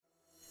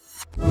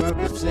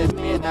send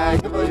me an eye,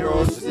 but you're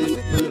also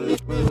sitting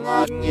with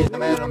modern get the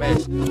metal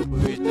mess.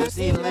 With the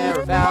seal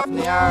never found from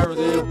the hour,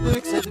 the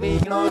books at the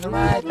beacon on the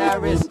right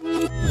virus.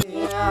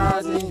 Yeah,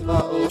 I see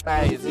what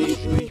I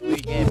see, we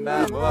can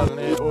buy more than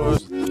it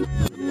was.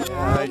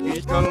 Yeah, I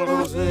get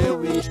colors,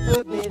 we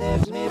should be there,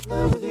 sniff,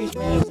 with these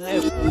men.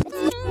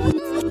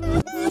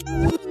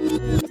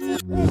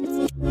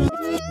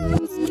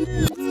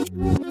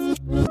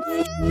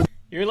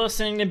 You're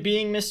listening to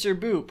Being Mr.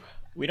 Boop.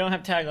 We don't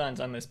have taglines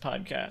on this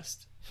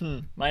podcast.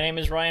 My name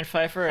is Ryan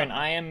Pfeiffer, and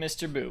I am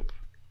Mr. Boop.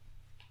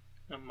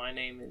 And my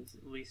name is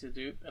Lisa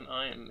Dupe, and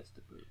I am Mr.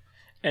 Boop.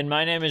 And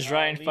my name is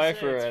Ryan Lisa,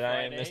 Pfeiffer, it's and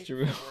I am Friday,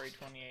 Mr. Boop. February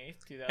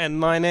 28th, And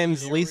my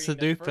name's We're Lisa reading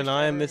the Dupe, and first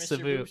I am ever Mr.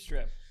 Boop.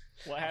 strip.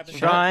 What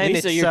happened? Ryan,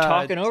 Lisa, it's, you're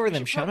talking over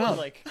them. Shut up.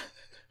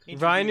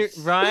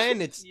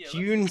 Ryan, it's Yeah,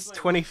 June let's-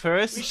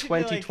 21st, We should be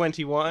like-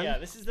 2021. Yeah,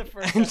 this is the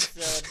first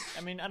episode.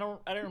 I mean, I don't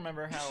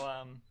remember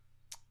how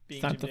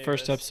It's not the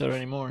first episode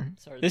anymore.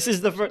 Sorry, This is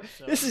the first.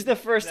 This is the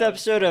first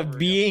episode of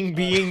Being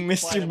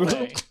Mr.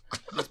 Boop,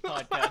 This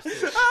podcast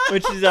is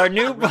which is our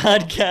new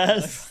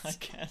podcast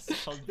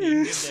podcast called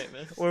Being Jim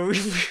Davis.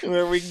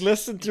 where we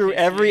listen through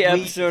every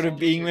episode of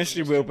Being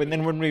Mr. Boop, and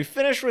then when we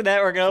finish with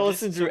that, we're gonna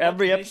listen through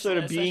every episode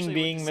of Being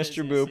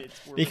Mr. Boop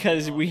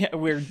because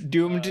we're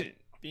doomed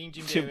Being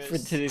Jim to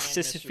Davis the and Mr.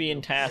 Sisyphean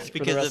Boop. task for the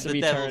Because rest of of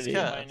the devil's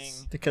eternity.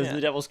 curse. Because Yeah. of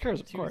the devil's curse,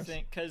 of Two course.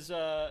 because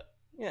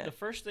Yeah. the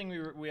first thing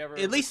we ever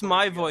At least recorded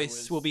my together voice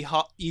was will be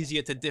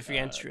easier to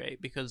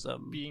differentiate because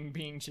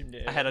being Jim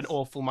Davis. I had an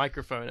awful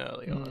microphone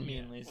earlier on. Me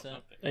and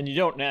Lisa. And you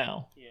don't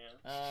now. Yeah.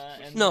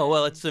 And No, then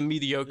well, it's a this-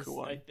 mediocre I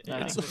one.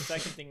 think the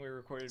second thing we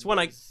recorded It's when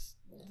I was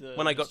the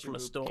when I got Mr. from a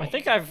Boop store. game. I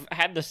think I've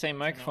had the same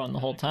microphone the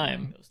whole I'm combining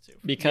time those two.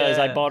 because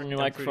I Yeah, bought a new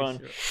I'm pretty microphone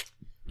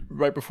sure.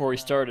 right before we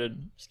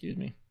started. Excuse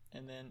me.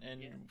 And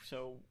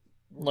so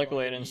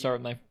Luckily, I didn't start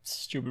with my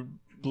stupid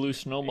blue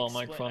snowball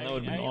microphone. That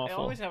would have been I awful.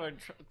 always have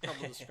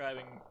trouble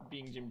describing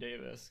Being Jim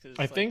Davis because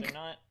I think they're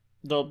not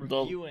The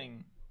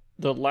reviewing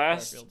the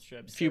last Garfield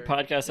strips. few They're-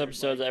 podcast they're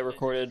episodes like- I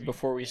recorded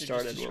before we they're just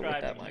started were with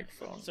that describing it.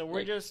 microphone. So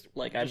we're just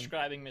like I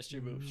describing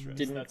Mr. Boop strips.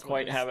 didn't That's what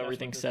quite this- have that's what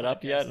everything this set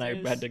up yet, and I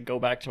podcast had is. to go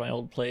back to my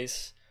old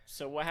place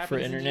So what happens for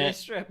in internet today's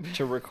strip?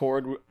 to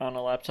record on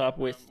a laptop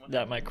with what that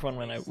happened microphone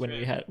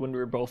when we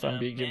were both on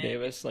Big Jim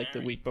Davis like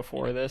the week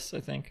before this, I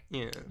think.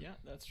 Yeah. Yeah,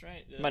 that's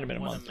right. Might have been a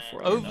What a month man.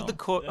 before. I don't Over know.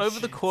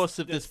 the course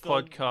of this That's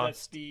that's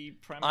podcast, the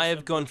premise I of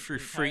have gone the through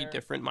 3 entire-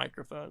 different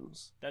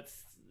microphones,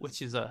 That's which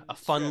is a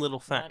fun strip. little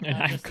fact. And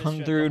Not I've just this come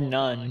strip, through the whole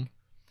none. thing.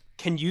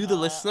 Can you, the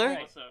listener,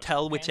 alright.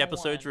 tell which Panel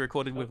episodes one. were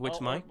recorded with which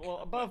mic? Well,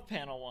 above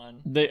panel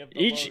one. we The, have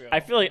the each logo, I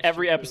feel like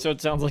every Mr. Boop.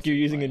 episode sounds like you're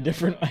using a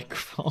different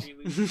microphone.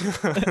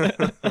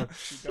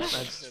 That's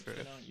true.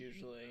 I don't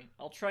usually.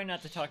 I'll try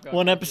not to talk about.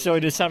 One Garfield episode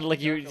too it sounded much.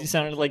 like you Garfield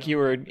sounded like you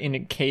were in a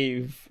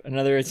cave.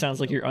 Another it sounds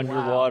like you're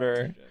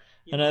underwater.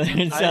 Yeah. Another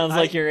it sounds I-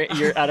 like you're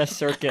at a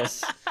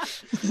circus.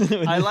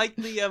 I like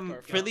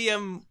the for the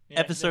Yeah,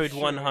 episode that's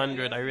true.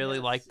 100. I really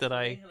liked that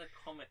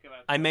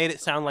I made it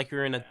sound like we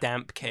were in a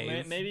damp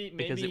cave Maybe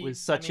because it was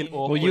such an I mean,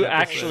 awkward. Well, you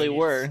episode. actually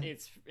were.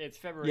 It's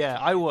February. Yeah,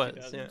 I 20th, was,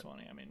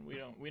 2020. I mean,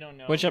 we don't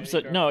know. Which Maybe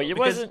episode? No, Garfield it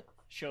wasn't.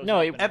 shows no,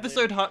 up it- in a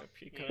Episode later hu-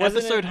 strip. Because-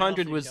 Wasn't it- Episode I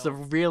 100 honestly was the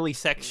don't really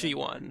sexy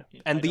one,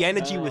 I and the don't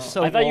energy was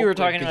so. I thought you were awkward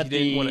talking 'cause about you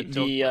didn't want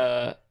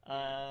to talk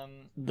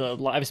the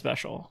live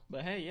special.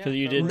 But hey, yeah. 'Cause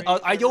you did-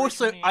 February- I February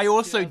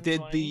also 28th, did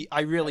 2020.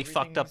 I really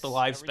fucked up the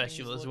live Everything's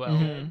special as looking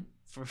well. good.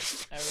 For-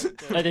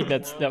 I think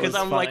that Because was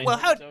I'm like, fine. well,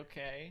 how? It's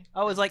okay.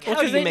 I was like, Well,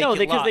 how do you they make know it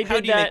because they live? How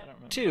did do you make?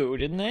 that too,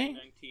 didn't they?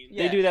 19.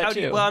 They do that how do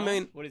you- too. well, I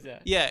mean, What is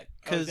that? yeah, Oh,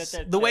 because is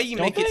that the way you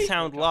don't make it they?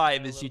 sound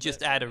live is you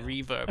just add a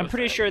reverb. I'm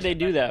pretty sure they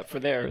do that for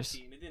theirs.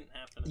 It didn't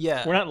happen.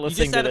 Yeah, We're not you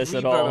listening just to add a this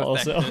at reverb all,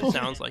 effect so- and it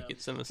sounds like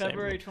it's in the same.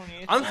 February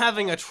 28th. I'm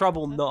having a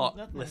trouble not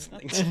Nothing-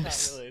 listening nothing- to not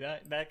this. really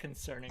that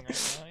concerning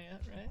right now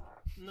yet, right?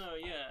 No,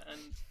 yeah, and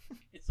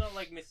it's not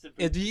like Mr.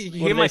 Do you What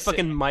hear do my they say?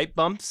 fucking mic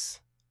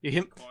bumps? You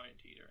hear? Quarantined,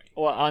 right?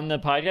 Well, on the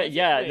podcast,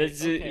 yeah, Wait,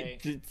 this okay.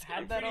 it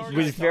Had that it already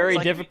was very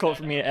like- difficult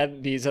for me to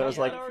edit these. I was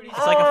like, It's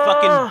like a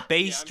fucking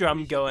bass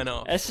drum going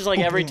off. that's just like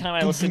every time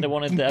I listen to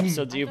one of the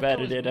episodes I you've thought that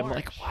was edited, I'm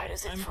like, March. why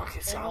does it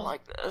fucking sound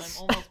like this?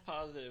 I'm almost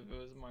positive it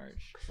was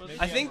March. Maybe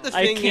I think I'm the wrong.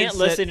 I thing can't is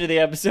listen to the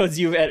episodes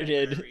you've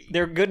edited.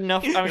 They're good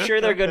enough. I'm sure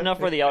they're good enough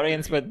for the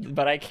audience,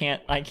 but I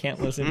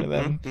can't listen to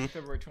them.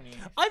 February 28th.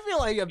 I feel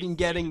like I've been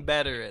getting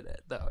better at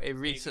it though.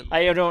 Recently,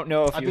 I don't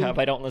know if I've you been- have.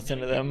 I don't listen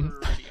to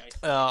them.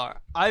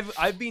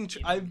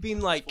 I've been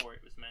like, Before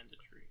it was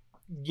mandatory.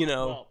 you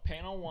know, Well,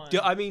 panel one.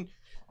 I mean,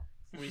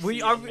 see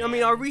a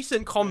man our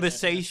recent with a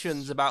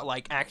conversations about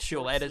like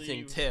actual short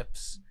editing sleeve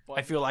tips. I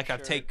button feel like I've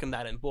shirt. taken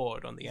that on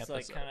board on the He's episode.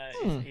 like kind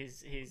Hmm. of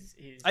he's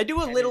I do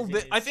a head little is in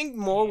bit. I his think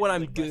more what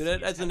hands, I'm like, good resting at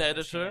his as an head on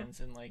his editor hands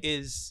and, like,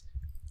 is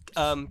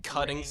cutting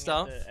grinning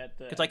stuff at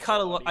the- because I at cut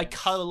the a lot. I audience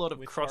cut a lot of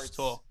with hearts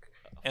crosstalk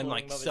and floating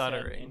like above his head,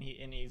 stuttering. and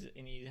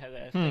he has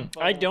a Hmm. thick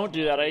I bubble don't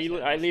do that. above his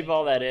head I leave saying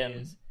all that what it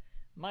in. is.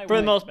 My For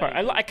the wife, most part,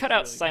 Betty I Boop, cut is out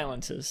really good.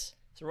 silences,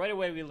 So right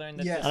away we learned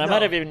that Yes, this and I no.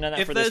 might have even done that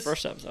If for this there's-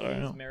 first episode. I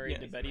don't is know. married Yeah,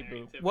 to he's Betty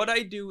married Boop. to What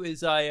I do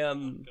is I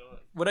God.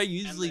 what I And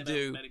usually then,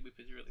 do Betty Boop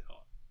is really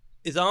hot.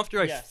 is after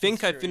I Yes, think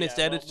that's I true, finished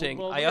yeah. Well, editing,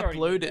 well, I we already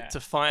upload did it to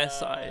that.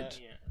 Fireside.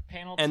 Yeah.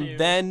 Panel And 2,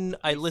 then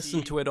I we listen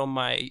see to it on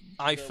my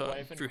wife iPhone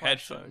in through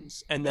question.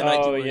 headphones, and then I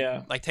Oh, do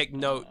yeah. like take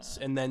notes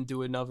and then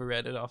do another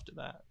edit after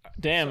that.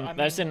 Damn, So, I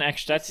that's mean, an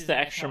extra. That's this is the an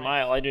extra iconic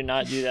mile. I do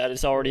not do that.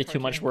 It's already too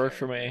much cartoon work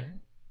for me.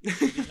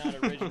 character. He did not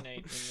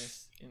originate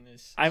in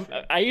this.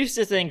 I used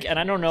to think, and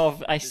I don't know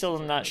if I still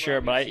am not sure,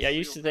 but I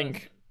used to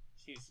think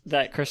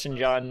that Chris and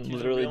John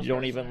literally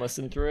don't even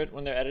listen through it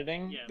when they're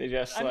editing. Yeah. They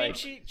just I mean, like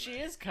she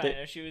is kind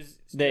of. She was.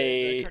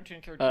 they, the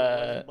cartoon character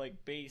was like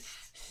based.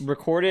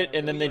 record it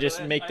and then they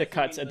just make the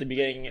cuts at the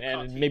beginning,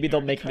 and maybe they'll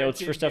make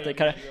notes for stuff they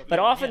cut. But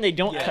often they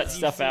don't Yeah. cut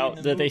stuff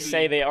out that they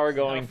say they are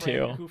going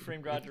to,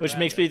 which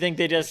makes me think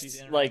they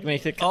just like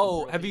make the.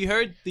 Oh, have you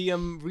heard the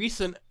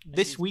recent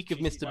this week of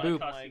Mr.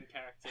 Boop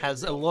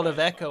has a lot of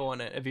echo on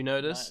it? Have you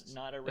noticed?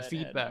 Not a the redhead,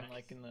 feedback.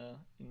 like in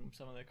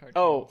some of the cartoons.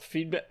 Oh,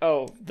 feedback.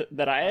 Oh,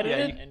 that I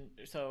edited. and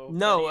so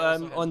No, Betty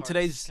also has on hearts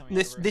today's coming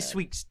out of her this head.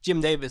 week's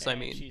Jim Davis, I And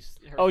mean.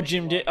 her Oh, face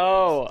Jim.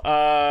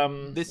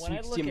 love is- This When I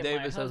week's look Jim at my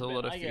Davis has a husband,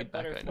 lot of I get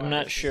feedback right butterflies. now. I'm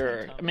not It's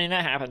sure. just I mean,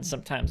 that happens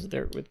sometimes with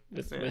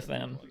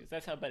them.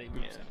 That's how Betty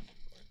Boop sounds.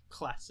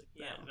 Classic.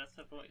 Yeah, now. that's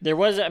the point. There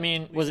was. I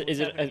mean, is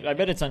it? I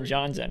bet it's on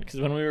John's end because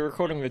when we were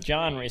recording with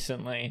John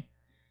recently,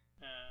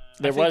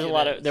 there think was a it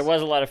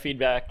lot is. of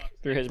feedback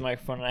through his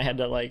microphone, and I had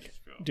to like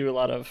do a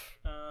lot of.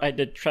 I had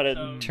to try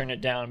to turn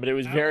it down, but it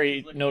was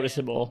very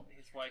noticeable.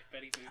 His wife,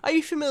 Betty Boop, Are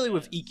you familiar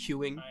with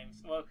EQing?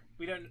 Well,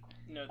 we don't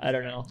know. I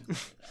don't know.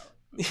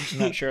 I'm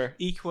not sure.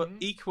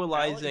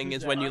 Equalizing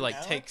is when you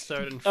like take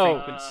certain Oh.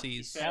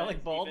 frequencies.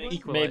 Alec Baldwin?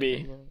 Equalizing.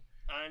 Maybe.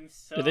 I'm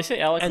so Did they say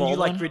Alec And you,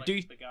 Baldwin? like,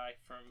 reduce- the guy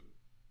from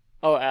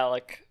Oh,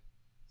 Alec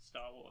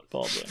Star Wars.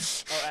 Baldwin.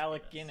 Oh,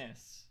 Alec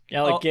Guinness.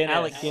 Alec Oh, Guinness.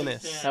 Alec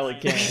Guinness.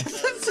 Alec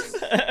Guinness.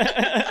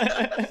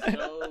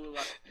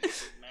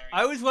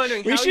 I was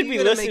wondering. We how should are you be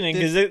gonna listening make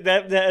because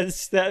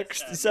this- that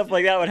stuff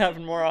like that would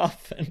happen more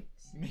often.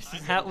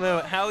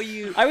 How are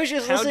you? I was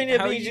just how, listening to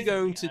how are Being you Jim,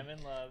 going to? I'm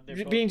in love.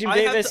 They're Being Jim I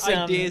have Davis. the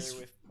ideas.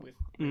 with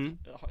Mm.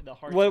 the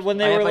hearts When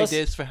they I were have listening.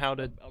 ideas for how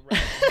to.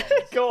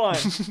 Go on.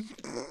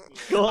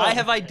 Go on. I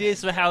have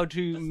ideas for how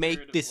to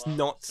make this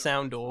not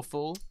sound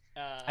awful.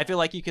 I feel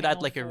like you could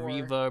add like a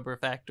reverb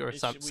effect or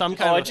some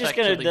kind Oh, of it's just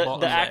effect gonna to the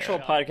bottom actual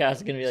layer. podcast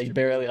is gonna be like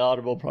barely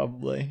audible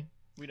probably.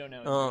 We don't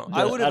know.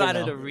 I would have I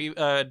don't added know.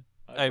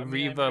 a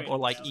reverb or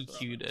like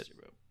EQ'd it,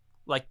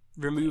 like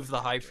remove the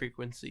high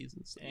frequencies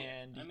and stuff.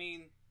 And I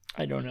mean,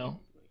 I don't know.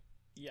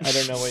 I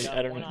don't know what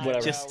I don't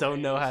whatever. Just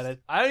don't know how to.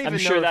 I don't even I'm know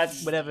sure if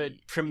that's- whatever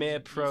Premiere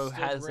Pro still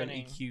has an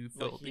grinning, EQ like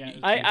filter. he had-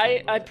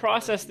 I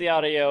process the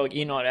audio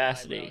in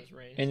Audacity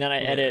and then I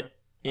edit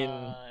in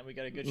we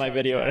got a good my shot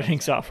video of editing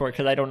that. software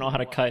because I don't know how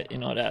to cut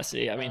in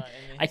Audacity. I mean, And then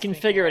I he's can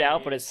thinking, figure it out,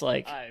 "Hey, but it's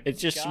like I've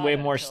it's just gotta way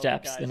more tell the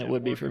steps guys than it at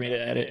would be work for me to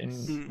about edit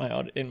this."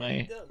 in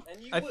my.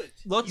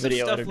 Lots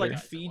Video of stuff editor. like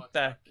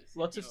feedback.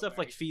 Lots of stuff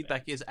like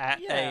feedback is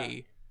at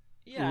a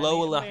Yeah,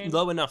 low enough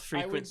I would-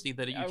 frequency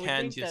that you I would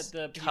can think that just the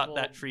cut people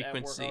that at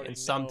frequency, work already and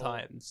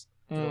sometimes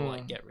it'll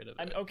like get rid of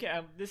it.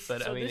 Okay, this.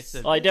 But, I so mean, this, it's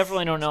a- Well, I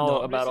definitely don't know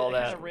not- about all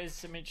Kind that. of raised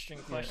some interesting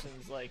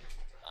questions, like.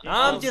 it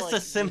I'm feels just like a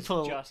this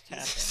simple, just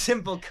happened.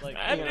 simple. Like,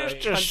 I'm you know, just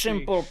a country.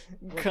 simple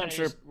We're kinda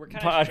country just- we're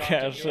kinda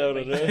podcast, shocked so at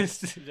it you, like, is.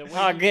 the way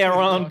I you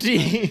guarantee.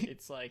 talk about it,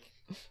 It's like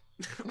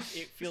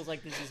it feels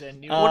like this is a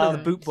new. What are the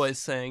Um, Boot Boys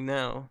saying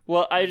now?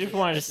 Well, I just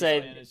wanted to This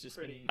man say, has just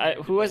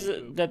been- who was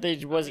it that they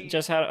wasn't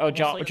just had? Oh,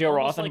 Joe almost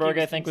like Rothenberg,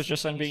 it I think, was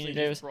just on Being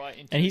instantaneously Davis, brought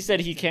into and he said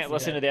he existence can't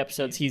listen that to the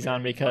episodes he's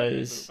on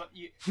because but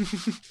you,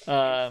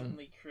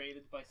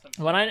 created by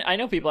some. when I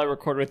know people I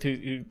record with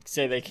who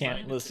say they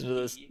can't listen to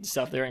this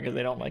stuff they're in because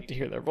they don't like to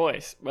hear their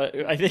voice, but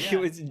I think it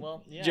was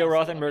Joe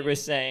Rothenberg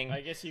was saying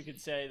I guess you could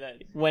say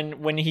that.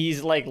 when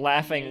he's like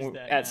laughing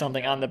at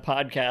something on the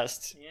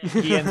podcast,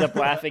 he ends up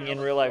laughing in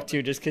real life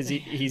too, just because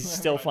he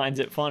still finds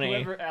it funny,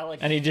 Whoever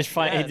Alex and he just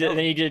Yeah, no.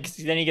 then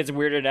he gets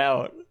weirded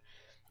out.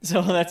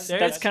 So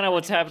that's kind of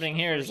what's happening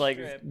here. Is like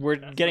we're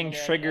getting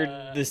triggered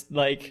this we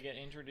like get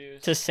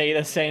introduced to say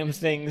the same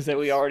things that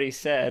we already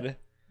said,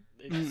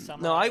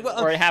 No, I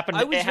or it happened.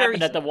 I was It happened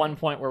very- at the one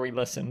point where we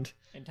listened.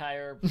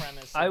 entire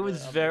premise. I of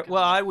was the, of very the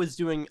well. comic.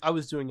 I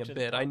was doing a To the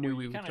bit. I point knew where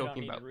we you were kinda don't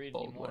talking need to about read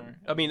Baldwin. anymore.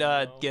 I mean, You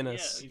know?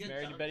 Guinness. He's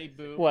married to Betty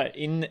Boop. What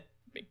in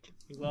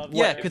He loves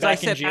Yeah, it. because back I in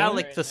said June?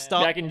 Alec the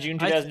Star. back in June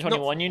I-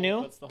 2021? You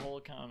knew? That's the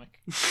whole comic.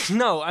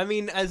 No, I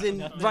mean, as in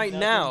Nothing- right nothing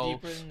now,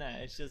 Deeper than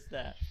that. It's just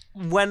that.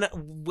 when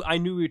I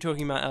knew we were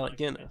talking about Alec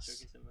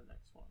Guinness.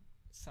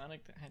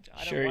 Sonic the Hedgehog.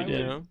 I don't- Sure you why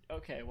did. would-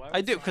 Okay, why I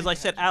would do because Sonic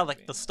I said the Hedgehog Alec,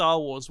 be the in Star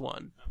Wars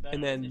one, that?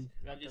 and then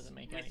That doesn't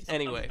make any sense.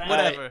 anyway, But-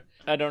 whatever.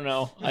 I don't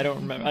know. I don't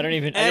remember. I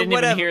didn't And even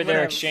whatever, hear their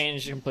whatever.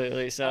 exchange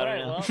completely. So I All don't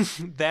right, know.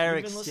 well, Their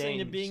you've been listening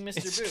to exchange. Being Mr.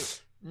 It's-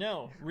 Boop.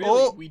 No, really,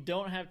 Oh. we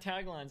don't have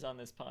taglines on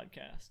this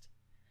podcast.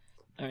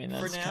 I mean,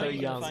 For that's now, so you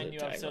can young. find new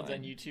episodes on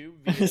Tagline. YouTube.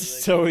 Via the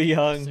So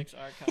young. 6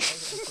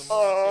 archives, and for more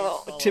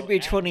Oh, updates, to follow be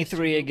at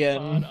 23 Mr. Boop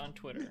again. Pod on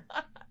Twitter.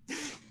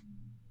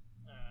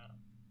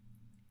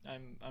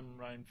 I'm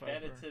Ryan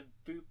Better Pfeiffer.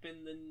 to boop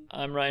in than.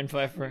 I'm Ryan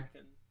Pfeiffer.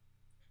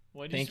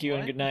 What Thank is you what?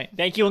 and good night.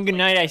 Thank you and good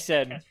night. I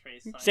said.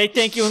 Catchphrase sign. Say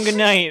thank you and good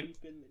night.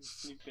 Boop in than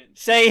snoop in.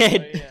 Say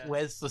it.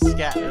 Where's the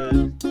scat?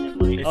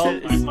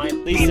 Lisa,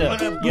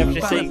 you have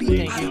to say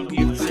thank you.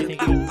 You have to say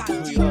thank you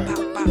who you are.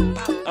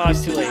 Oh,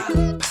 it's too late.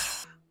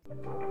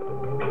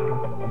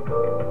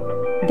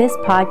 This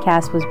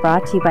podcast was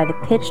brought to you by the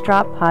Pitch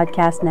Drop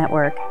Podcast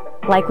Network.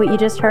 Like what you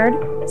just heard?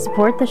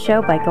 Support the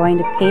show by going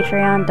to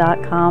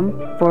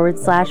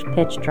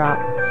patreon.com/pitchdrop.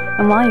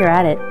 And while you're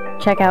at it,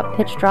 check out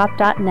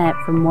pitchdrop.net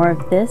for more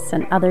of this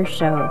and other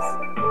shows.